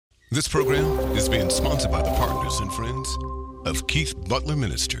This program is being sponsored by the partners and friends of Keith Butler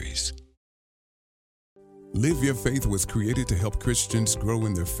Ministries. Live Your Faith was created to help Christians grow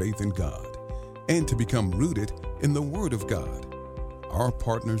in their faith in God and to become rooted in the Word of God. Our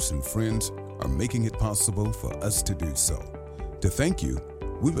partners and friends are making it possible for us to do so. To thank you,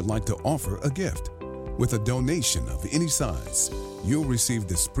 we would like to offer a gift. With a donation of any size, you'll receive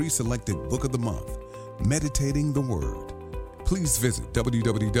this pre-selected book of the month, Meditating the Word. Please visit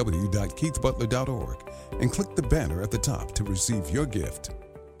www.keithbutler.org and click the banner at the top to receive your gift.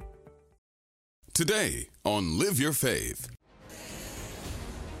 Today on Live Your Faith.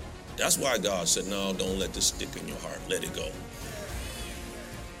 That's why God said, no, don't let this stick in your heart. Let it go.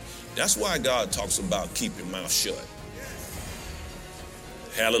 That's why God talks about keep your mouth shut.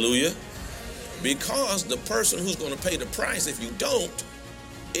 Hallelujah. Because the person who's going to pay the price if you don't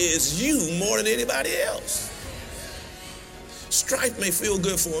is you more than anybody else. Strife may feel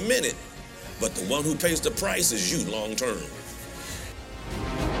good for a minute, but the one who pays the price is you long term.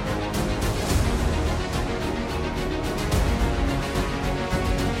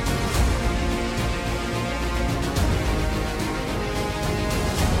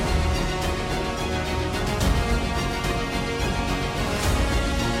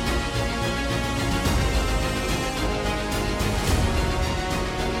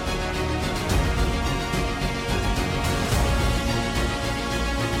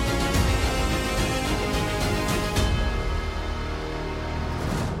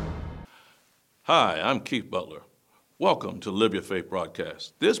 Hi, I'm Keith Butler. Welcome to Live Your Faith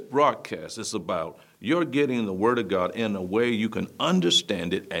broadcast. This broadcast is about your getting the Word of God in a way you can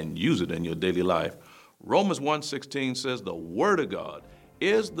understand it and use it in your daily life. Romans 1:16 says the Word of God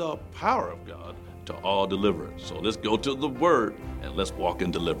is the power of God to all deliverance. So let's go to the Word and let's walk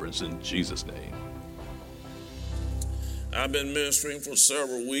in deliverance in Jesus' name. I've been ministering for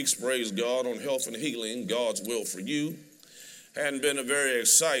several weeks, praise God, on health and healing, God's will for you. Hadn't been a very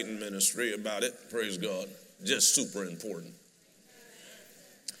exciting ministry about it, praise God. Just super important.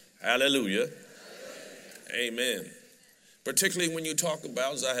 Hallelujah. Amen. Particularly when you talk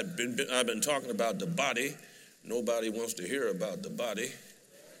about, as I've been talking about the body. Nobody wants to hear about the body.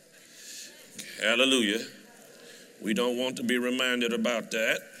 Hallelujah. We don't want to be reminded about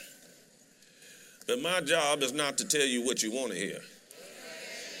that. But my job is not to tell you what you want to hear.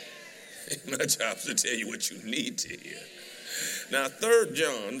 My job is to tell you what you need to hear. Now, 3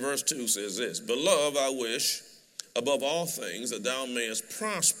 John, verse 2 says this, Beloved, I wish above all things that thou mayest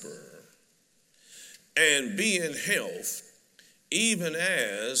prosper and be in health, even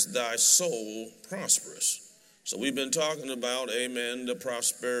as thy soul prospereth. So we've been talking about, amen, the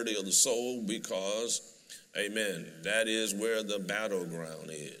prosperity of the soul because, amen, that is where the battleground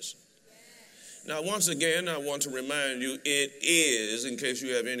is. Now, once again, I want to remind you, it is, in case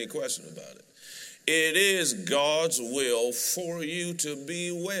you have any question about it, it is God's will for you to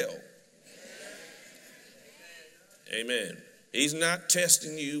be well. Amen. He's not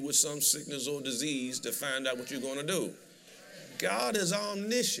testing you with some sickness or disease to find out what you're going to do. God is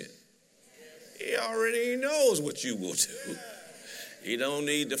omniscient. He already knows what you will do. He don't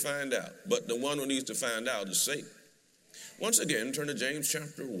need to find out. But the one who needs to find out is Satan. Once again, turn to James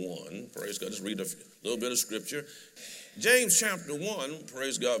chapter 1. Praise God. Just read a little bit of scripture. James chapter 1,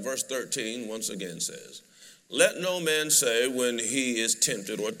 praise God, verse 13, once again says, Let no man say when he is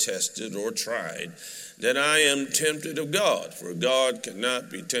tempted or tested or tried that I am tempted of God. For God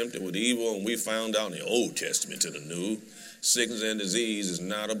cannot be tempted with evil. And we found out in the Old Testament to the New, sickness and disease is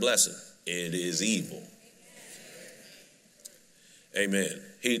not a blessing. It is evil. Amen.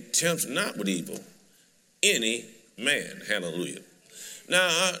 He tempts not with evil any man. Hallelujah. Now,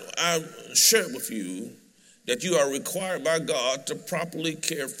 I share with you that you are required by God to properly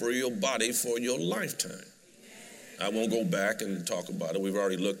care for your body for your lifetime. I won't go back and talk about it. We've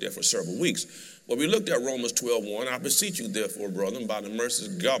already looked at it for several weeks. But we looked at Romans 12:1. I beseech you, therefore, brethren, by the mercy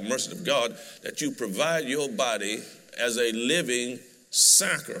of God, that you provide your body as a living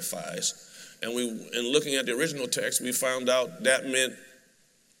sacrifice. And in looking at the original text, we found out that meant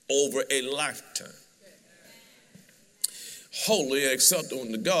over a lifetime. Holy, acceptable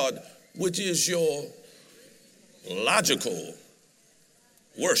unto God, which is your logical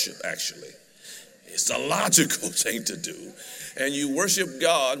worship, actually. It's a logical thing to do. And you worship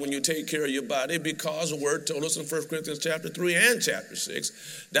God when you take care of your body because the word told us in 1 Corinthians chapter 3 and chapter 6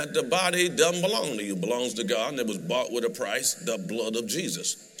 that the body doesn't belong to you. It belongs to God, and it was bought with a price, the blood of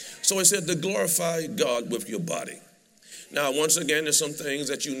Jesus. So he said to glorify God with your body. Now, once again, there's some things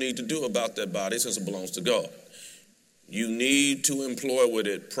that you need to do about that body since it belongs to God. You need to employ with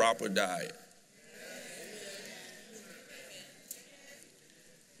it proper diet.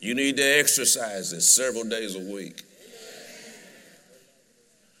 You need to exercise it several days a week.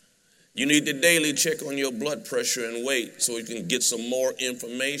 You need to daily check on your blood pressure and weight so you can get some more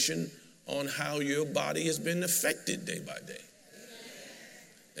information on how your body has been affected day by day.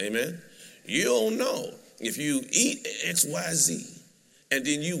 Amen. You don't know if you eat XYZ and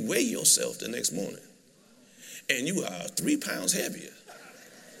then you weigh yourself the next morning and you are 3 pounds heavier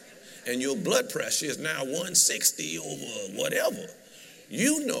and your blood pressure is now 160 over whatever.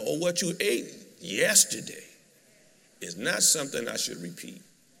 You know what you ate yesterday is not something I should repeat.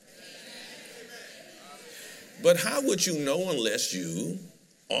 But how would you know unless you,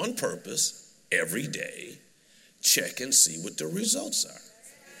 on purpose, every day, check and see what the results are?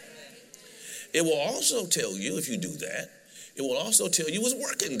 It will also tell you, if you do that, it will also tell you what's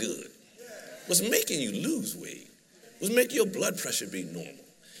working good, what's making you lose weight, what's making your blood pressure be normal.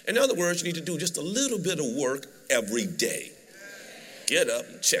 In other words, you need to do just a little bit of work every day. Get up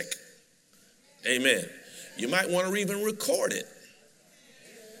and check. Amen. You might want to even record it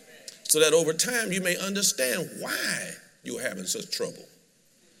so that over time you may understand why you're having such trouble.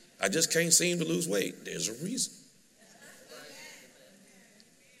 I just can't seem to lose weight. There's a reason.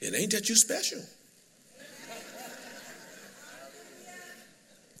 It ain't that you special.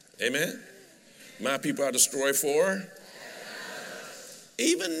 Amen. My people are destroyed for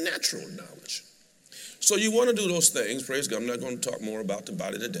even natural knowledge. So you want to do those things. Praise God. I'm not going to talk more about the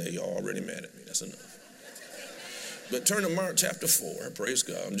body today. You're already mad at me. That's enough. But turn to Mark chapter 4. Praise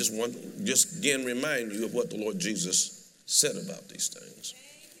God. I'm just again remind you of what the Lord Jesus said about these things.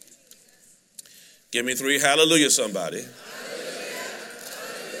 Give me 3 hallelujah, somebody.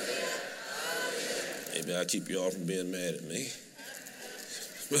 Maybe I'll keep you all from being mad at me.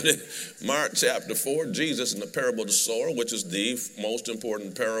 But in Mark chapter 4, Jesus in the parable of the sower, which is the most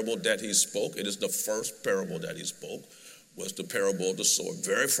important parable that he spoke. It is the first parable that he spoke, was the parable of the sower,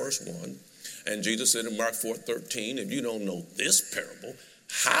 very first one. And Jesus said in Mark 4:13, if you don't know this parable,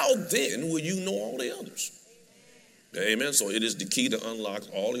 how then will you know all the others? Amen. So it is the key to unlock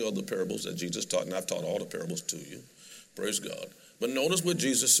all the other parables that Jesus taught, and I've taught all the parables to you. Praise God. But notice what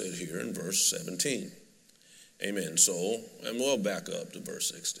Jesus said here in verse 17. Amen. So, and we'll back up to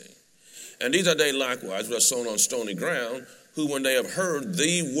verse 16. And these are they likewise who are sown on stony ground, who when they have heard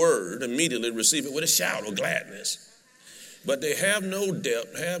the word immediately receive it with a shout of gladness. But they have no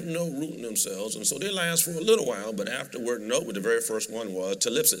depth, have no root in themselves, and so they last for a little while, but afterward, note what the very first one was,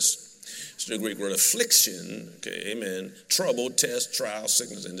 talipsis. It's the Greek word affliction, okay, amen, trouble, test, trial,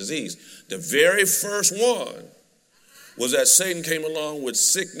 sickness, and disease. The very first one was that Satan came along with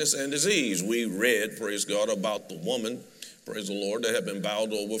sickness and disease. We read, praise God, about the woman, praise the Lord, that had been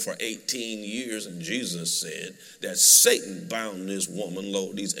bound over for 18 years, and Jesus said that Satan bound this woman,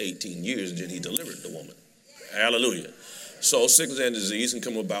 lo, these 18 years, and then he delivered the woman. Hallelujah. So sickness and disease can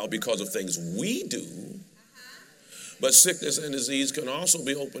come about because of things we do, but sickness and disease can also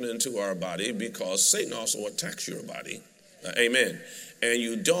be opened into our body because Satan also attacks your body. Amen. And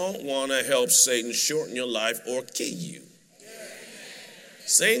you don't want to help Satan shorten your life or kill you.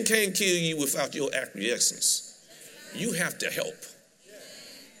 Satan can't kill you without your acquiescence. You have to help.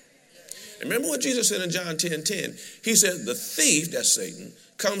 Remember what Jesus said in John 10:10? He said the thief, that's Satan,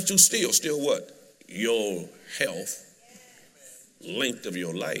 comes to steal. Steal what? Your health. Length of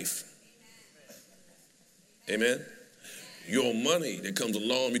your life. Amen. Your money that comes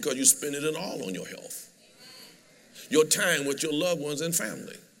along because you spend it all on your health. Your time with your loved ones and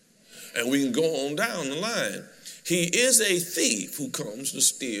family. And we can go on down the line. He is a thief who comes to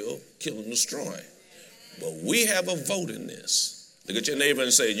steal, kill, and destroy. But we have a vote in this. Look at your neighbor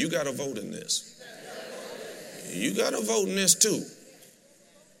and say, you got a vote in this. You got a vote in this too.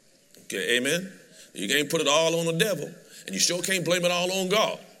 Okay, amen. You can't put it all on the devil. And you sure can't blame it all on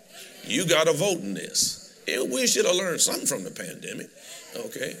God. You got to vote in this. We should have learned something from the pandemic.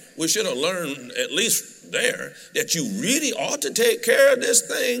 Okay. We should have learned, at least there, that you really ought to take care of this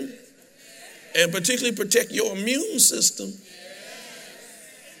thing and particularly protect your immune system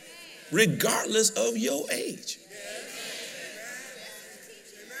regardless of your age.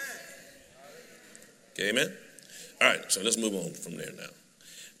 Okay, amen? All right, so let's move on from there now.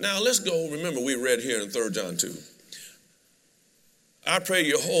 Now let's go, remember we read here in 3 John 2. I pray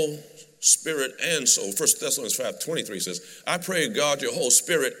your whole spirit and soul. 1 Thessalonians 5:23 says, I pray God your whole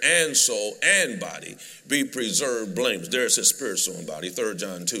spirit and soul and body be preserved blameless. There it says spirit, soul, and body. 3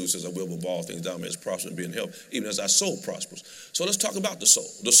 John 2 says, I will above all things thou mayest prosper and be in health, even as thy soul prospers. So let's talk about the soul.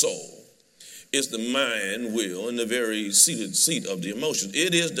 The soul is the mind, will, and the very seat of the emotions.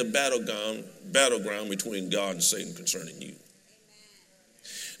 It is the battleground between God and Satan concerning you.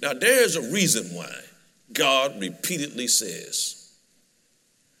 Now there's a reason why God repeatedly says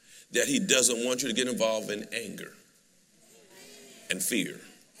that he doesn't want you to get involved in anger and fear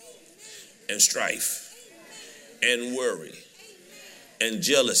and strife and worry and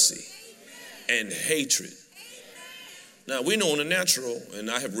jealousy and hatred. Now, we know in the natural, and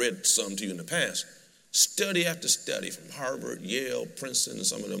I have read some to you in the past, study after study from Harvard, Yale, Princeton, and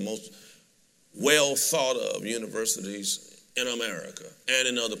some of the most well thought of universities in America and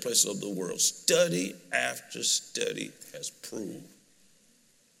in other places of the world. Study after study has proved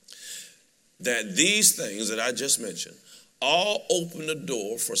that these things that I just mentioned all open the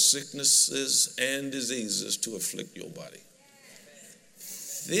door for sicknesses and diseases to afflict your body.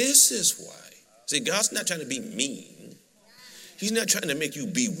 This is why. See, God's not trying to be mean. He's not trying to make you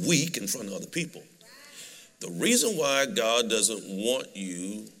be weak in front of other people. The reason why God doesn't want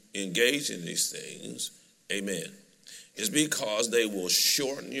you engaged in these things, amen, is because they will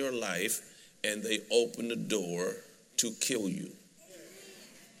shorten your life and they open the door to kill you.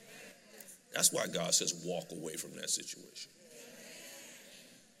 That's why God says walk away from that situation.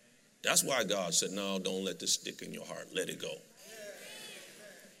 That's why God said, no, don't let this stick in your heart. Let it go.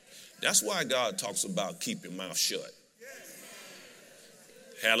 That's why God talks about keep your mouth shut.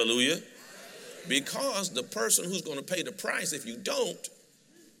 Hallelujah. Because the person who's going to pay the price if you don't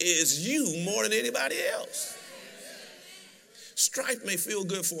is you more than anybody else. Strife may feel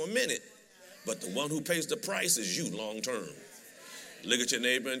good for a minute, but the one who pays the price is you long term. Look at your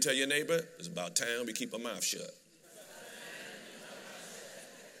neighbor and tell your neighbor, it's about time we keep our mouth shut.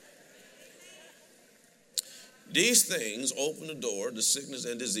 These things open the door to sickness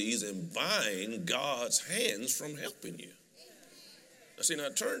and disease and bind God's hands from helping you. Now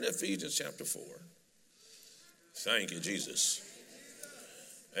turn to Ephesians chapter 4. Thank you, Jesus.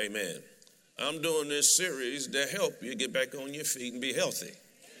 Amen. I'm doing this series to help you get back on your feet and be healthy.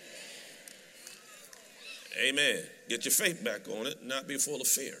 Amen. Get your faith back on it, not be full of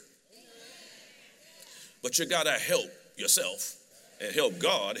fear. But you got to help yourself and help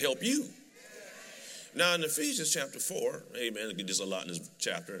God help you. Now in Ephesians chapter 4, amen, there's a lot in this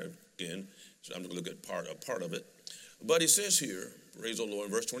chapter again, so I'm going to look at a part of it. But he says here, praise the Lord,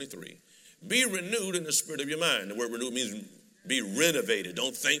 in verse 23, be renewed in the spirit of your mind. The word renewed means be renovated.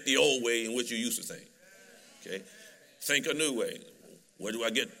 Don't think the old way in which you used to think. Okay? Think a new way. Where do I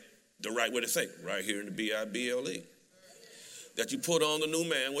get the right way to think? Right here in the B-I-B-L-E. That you put on the new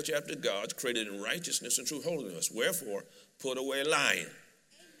man, which after God's created in righteousness and true holiness. Wherefore, put away lying.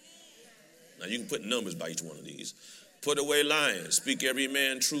 Now you can put numbers by each one of these. Put away lying. Speak every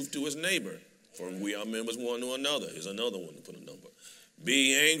man truth to his neighbor. For we are members one to another. Here's another one to put a number.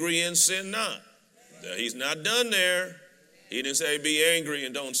 Be angry and sin not. Now, he's not done there. He didn't say be angry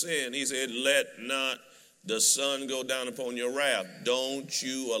and don't sin. He said let not the sun go down upon your wrath. Don't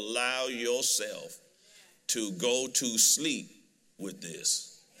you allow yourself to go to sleep with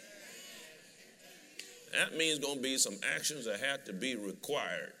this. That means going to be some actions that have to be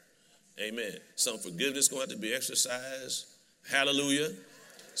required. Amen. Some forgiveness going to have to be exercised. Hallelujah.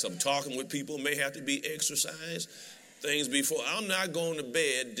 Some talking with people may have to be exercised. Things before. I'm not going to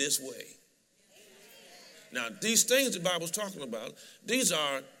bed this way. Now, these things the Bible's talking about, these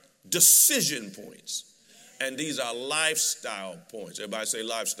are decision points. And these are lifestyle points. Everybody say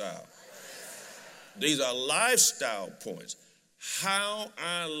lifestyle. These are lifestyle points. How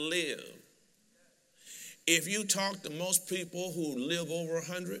I live. If you talk to most people who live over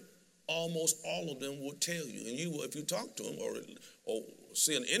 100, almost all of them will tell you, and you will, if you talk to them or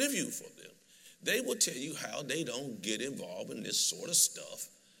see an interview for them, they will tell you how they don't get involved in this sort of stuff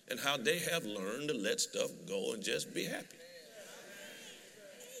and how they have learned to let stuff go and just be happy.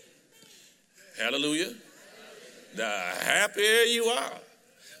 Hallelujah. The happier you are,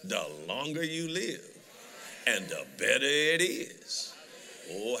 the longer you live, and the better it is.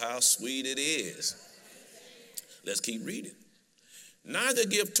 Oh, how sweet it is. Let's keep reading. Neither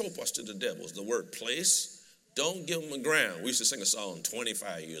give topos to the devils, the word place. Don't give them a ground. We used to sing a song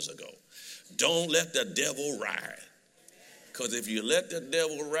 25 years ago. Don't let the devil ride. Because if you let the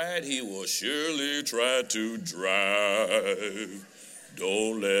devil ride, he will surely try to drive.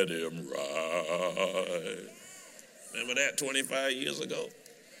 Don't let him ride. Remember that 25 years ago?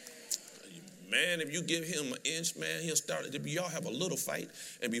 Man, if you give him an inch, man, he'll start. Y'all have a little fight,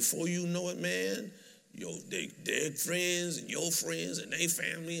 and before you know it, man, their friends and your friends and their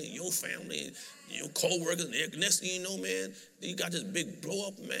family and your family and your co-workers, and next thing you know, man, you got this big blow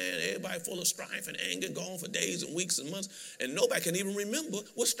up, man, everybody full of strife and anger, gone for days and weeks and months, and nobody can even remember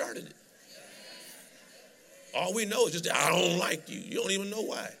what started it. All we know is just that I don't like you. You don't even know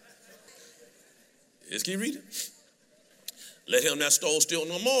why. Let's keep reading. Let him that stole steal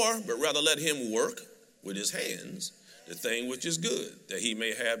no more, but rather let him work with his hands the thing which is good, that he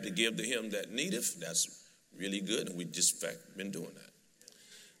may have to give to him that needeth. That's really good, and we just in fact been doing that.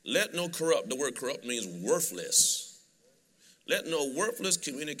 Let no corrupt, the word corrupt means worthless. Let no worthless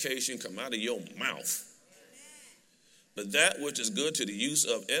communication come out of your mouth, but that which is good to the use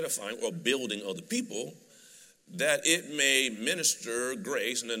of edifying or building other people, that it may minister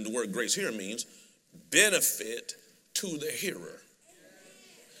grace, and then the word grace here means benefit to the hearer.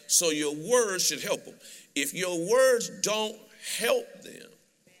 So your words should help them. If your words don't help them,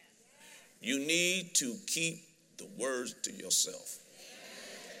 you need to keep the words to yourself.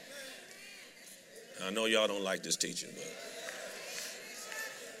 I know y'all don't like this teaching,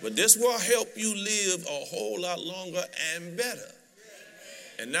 but this will help you live a whole lot longer and better,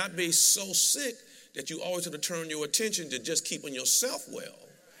 and not be so sick that you always have to turn your attention to just keeping yourself well,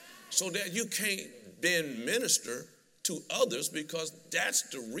 so that you can't then minister to others, because that's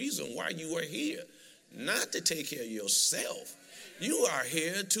the reason why you are here, not to take care of yourself. You are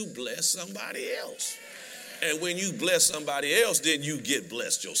here to bless somebody else. And when you bless somebody else, then you get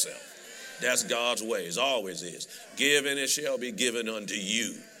blessed yourself. That's God's way. It always is. Give and it shall be given unto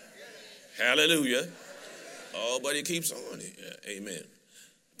you. Hallelujah. Oh, but it keeps on. Amen.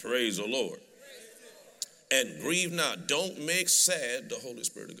 Praise the Lord. And grieve not. Don't make sad the Holy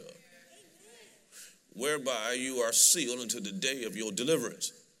Spirit of God, whereby you are sealed unto the day of your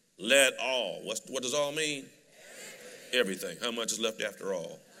deliverance. Let all. What does all mean? Everything. How much is left after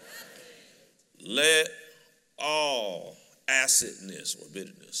all? Let all acidness or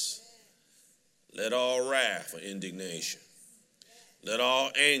bitterness. Let all wrath or indignation. Let all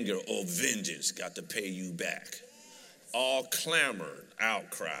anger or vengeance, got to pay you back. All clamor,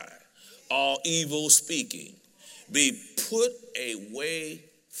 outcry. All evil speaking be put away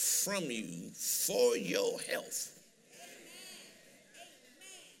from you for your health.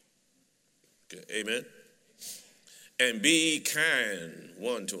 Okay, amen. And be kind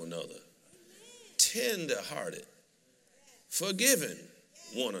one to another, tender-hearted, forgiving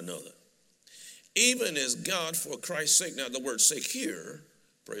one another, even as God for Christ's sake. Now the word sake here,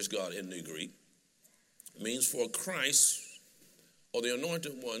 praise God, in the Greek, means for Christ or the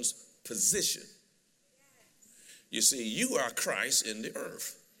anointed one's position. You see, you are Christ in the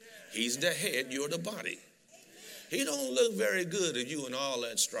earth. He's the head, you're the body. He don't look very good at you and all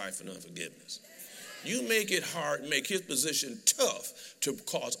that strife and unforgiveness. You make it hard, make his position tough to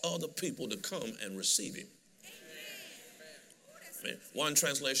cause other people to come and receive him. Amen. One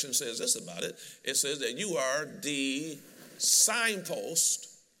translation says this about it. It says that you are the signpost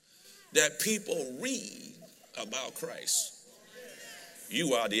that people read about Christ.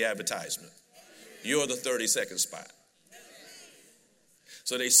 You are the advertisement. You're the 30-second spot.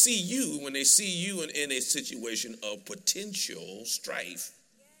 So they see you, when they see you in a situation of potential strife,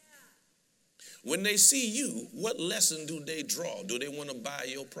 when they see you, what lesson do they draw? Do they want to buy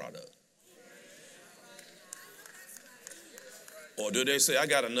your product? Or do they say, I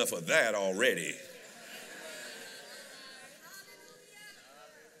got enough of that already?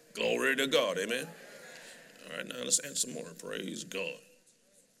 Glory to God, amen. All right, now let's answer some more. Praise God.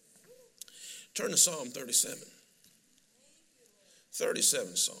 Turn to Psalm 37.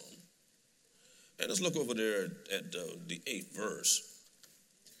 37 Psalm. And let's look over there at the 8th verse.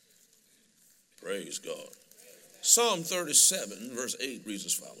 Praise God. Psalm 37, verse 8 reads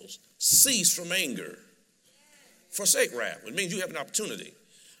as follows. Cease from anger. Forsake wrath. It means you have an opportunity.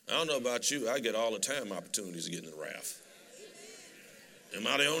 I don't know about you. I get all the time opportunities to get into wrath. Am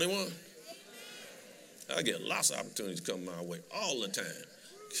I the only one? I get lots of opportunities come my way all the time.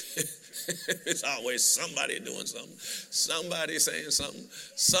 It's always somebody doing something, somebody saying something,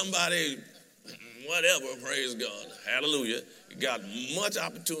 somebody whatever, praise God, hallelujah. You got much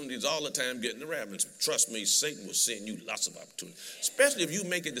opportunities all the time getting the rabbits. Trust me, Satan will send you lots of opportunities, especially if you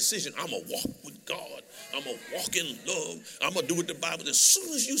make a decision, I'm going to walk with God. I'm going to walk in love. I'm going to do what the Bible, as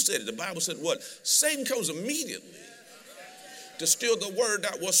soon as you said it, the Bible said what? Satan comes immediately to steal the word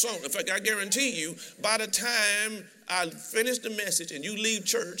that was sown. In fact, I guarantee you, by the time I finish the message and you leave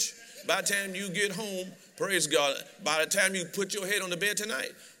church, by the time you get home, praise God, by the time you put your head on the bed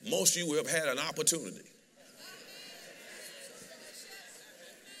tonight, most of you will have had an opportunity.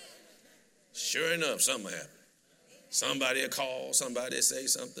 Sure enough, something will happen. Somebody will call, somebody will say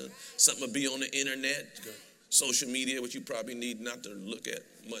something, something will be on the internet, social media, which you probably need not to look at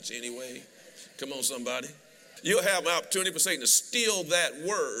much anyway. Come on, somebody. You'll have an opportunity for Satan to steal that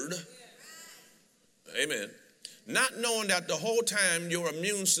word. Amen. Not knowing that the whole time your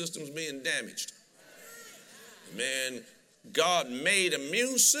immune system's being damaged. Man, God made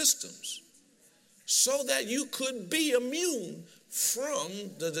immune systems so that you could be immune from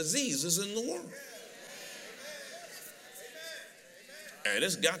the diseases in the world. And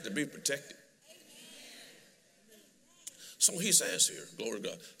it's got to be protected. So he says here, glory to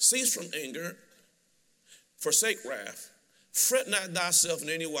God, cease from anger, forsake wrath, fret not thyself in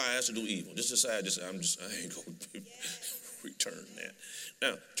any wise to do evil. Just decide, I ain't going to return that.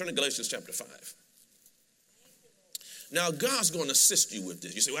 Now, turn to Galatians chapter 5. Now, God's going to assist you with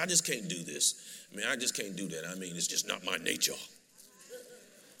this. You say, well, I just can't do this. I just can't do that. It's just not my nature.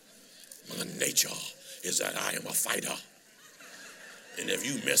 My nature is that I am a fighter. And if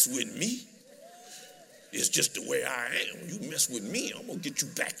you mess with me, it's just the way I am. You mess with me, I'm going to get you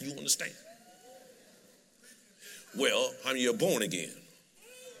back. You understand? Well, how many of you are born again?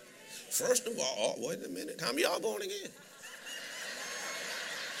 First of all, wait a minute. How many of y'all born again?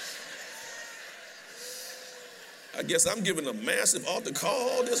 I guess I'm giving a massive altar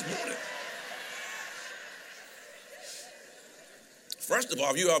call this morning. First of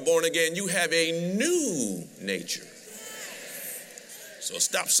all, if you are born again, you have a new nature. So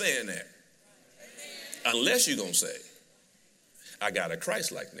stop saying that. Unless you're going to say, I got a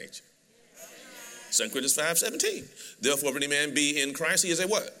Christ-like nature. 2 Corinthians 5:17. Therefore, if any man be in Christ, he is a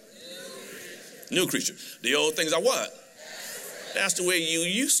what? New creature. The old things are what? That's the way you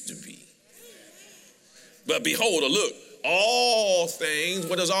used to be. But behold, or look, all things,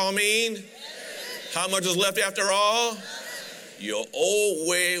 what does all mean? How much is left after all? Your old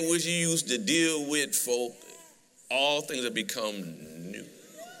way in which you used to deal with folk, all things have become new.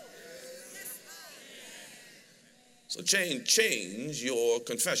 So change your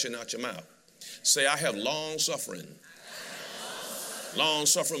confession out your mouth. Say, I have long suffering. Long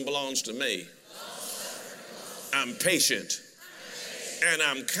suffering belongs to me. I'm patient. And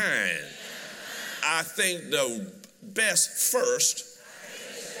I'm kind. I think the best first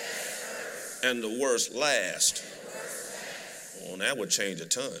and the worst last. Well, that would change a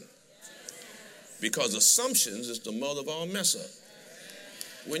ton. Because assumptions is the mother of all mess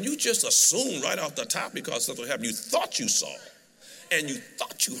up. When you just assume right off the top because something happened you thought you saw and you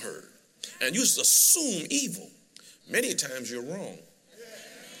thought you heard and you just assume evil, many times you're wrong.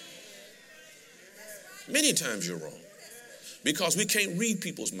 Many times you're wrong. Because we can't read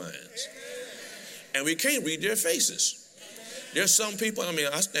people's minds. And we can't read their faces. There's some people,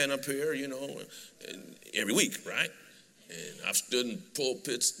 I stand up here, every week, right? And I've stood in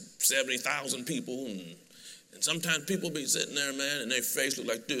pulpits, 70,000 people, and sometimes people be sitting there, man, and their face look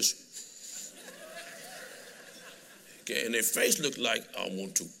like this. Okay, and their face look like, I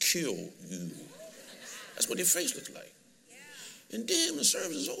want to kill you. That's what their face looks like. And then when the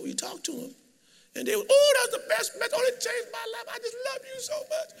service is over, you talk to them, and they, that's the best message, only changed my life. I just love you so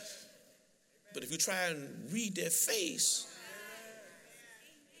much. But if you try and read their face,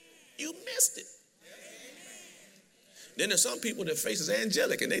 you missed it. Then there's some people that face is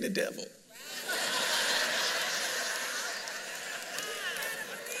angelic and they the devil.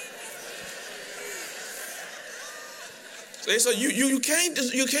 So you can't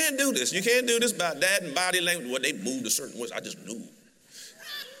do this. You can't do this by that and body language. What they moved a certain way. I just knew.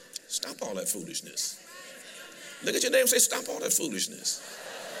 Stop all that foolishness. Look at your neighbor and say, stop all that foolishness.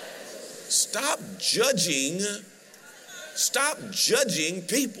 Stop judging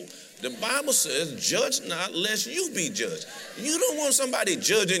people. The Bible says, judge not lest you be judged. You don't want somebody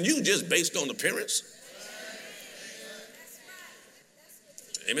judging you just based on appearance.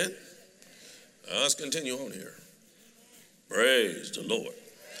 Amen? Let's continue on here. Praise the Lord.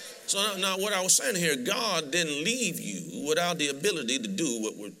 So now what I was saying here, God didn't leave you without the ability to do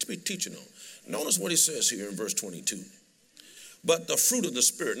what we're teaching on. Notice what he says here in verse 22. But the fruit of the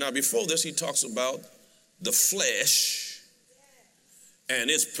Spirit. Now before this, he talks about the flesh and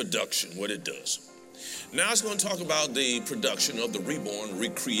its production, what it does. Now he's going to talk about the production of the reborn,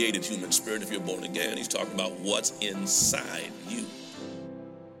 recreated human spirit if you're born again. He's talking about what's inside you.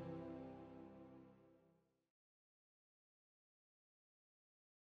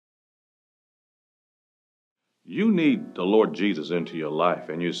 You need the Lord Jesus into your life,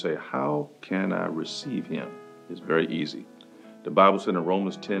 and you say, how can I receive him? It's very easy. The Bible said in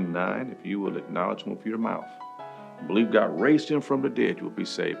Romans 10:9, if you will acknowledge him with your mouth, believe God raised him from the dead, you will be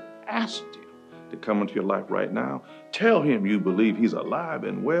saved. Ask him to come into your life right now. Tell him you believe he's alive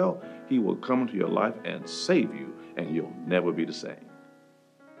and well. He will come into your life and save you, and you'll never be the same.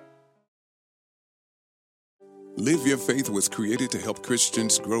 Live Your Faith was created to help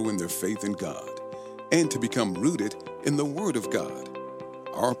Christians grow in their faith in God and to become rooted in the Word of God.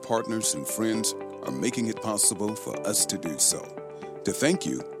 Our partners and friends are making it possible for us to do so. To thank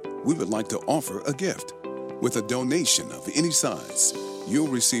you, we would like to offer a gift. With a donation of any size, you'll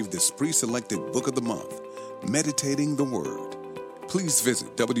receive this pre-selected book of the month, Meditating the Word. Please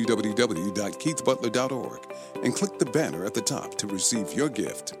visit www.keithbutler.org and click the banner at the top to receive your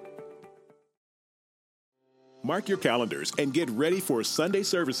gift. Mark your calendars and get ready for Sunday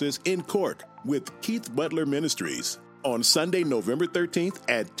services in Cork with Keith Butler Ministries on Sunday, November 13th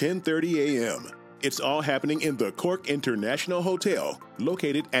at 10:30 a.m. It's all happening in the Cork International Hotel,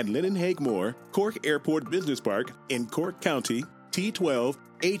 located at Lennon-Hague-Moore, Cork Airport Business Park in Cork County, T12,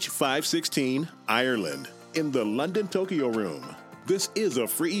 H516, Ireland, in the London Tokyo Room. This is a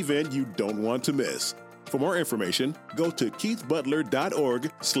free event you don't want to miss. For more information, go to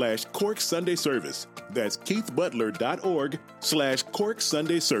keithbutler.org/Cork Sunday Service. That's keithbutler.org/Cork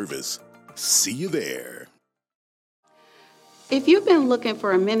Sunday Service. See you there. If you've been looking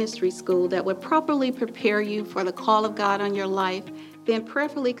for a ministry school that would properly prepare you for the call of God on your life, then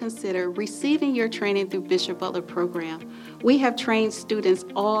prayerfully consider receiving your training through Bishop Butler program. We have trained students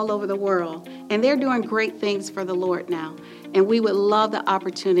all over the world, and they're doing great things for the Lord now, and we would love the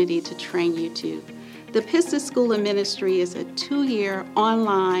opportunity to train you too. The Pistis School of Ministry is a 2-year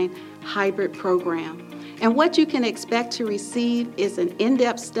online hybrid program, and what you can expect to receive is an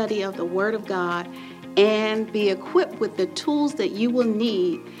in-depth study of the Word of God and be equipped with the tools that you will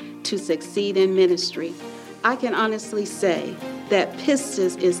need to succeed in ministry. I can honestly say that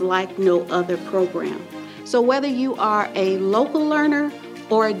Pistis is like no other program. So whether you are a local learner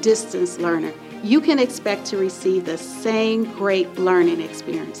or a distance learner, you can expect to receive the same great learning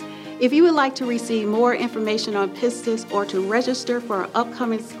experience. If you would like to receive more information on Pistis or to register for our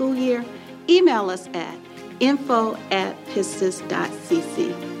upcoming school year, email us at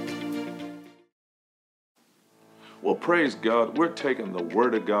info@pistis.cc. Well, praise God, we're taking the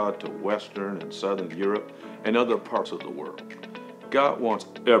Word of God to Western and Southern Europe and other parts of the world. God wants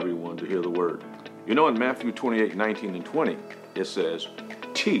everyone to hear the Word. You know, in Matthew 28:19 and 20, it says,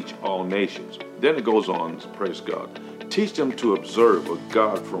 teach all nations. Then it goes on, praise God, teach them to observe a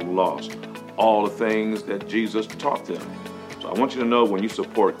God from lost, all the things that Jesus taught them. So I want you to know, when you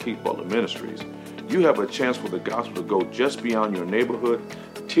support Keith Butler Ministries, you have a chance for the gospel to go just beyond your neighborhood,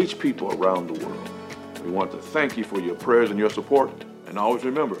 teach people around the world. We want to thank you for your prayers and your support, and always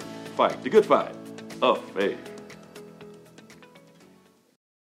remember, fight the good fight of faith.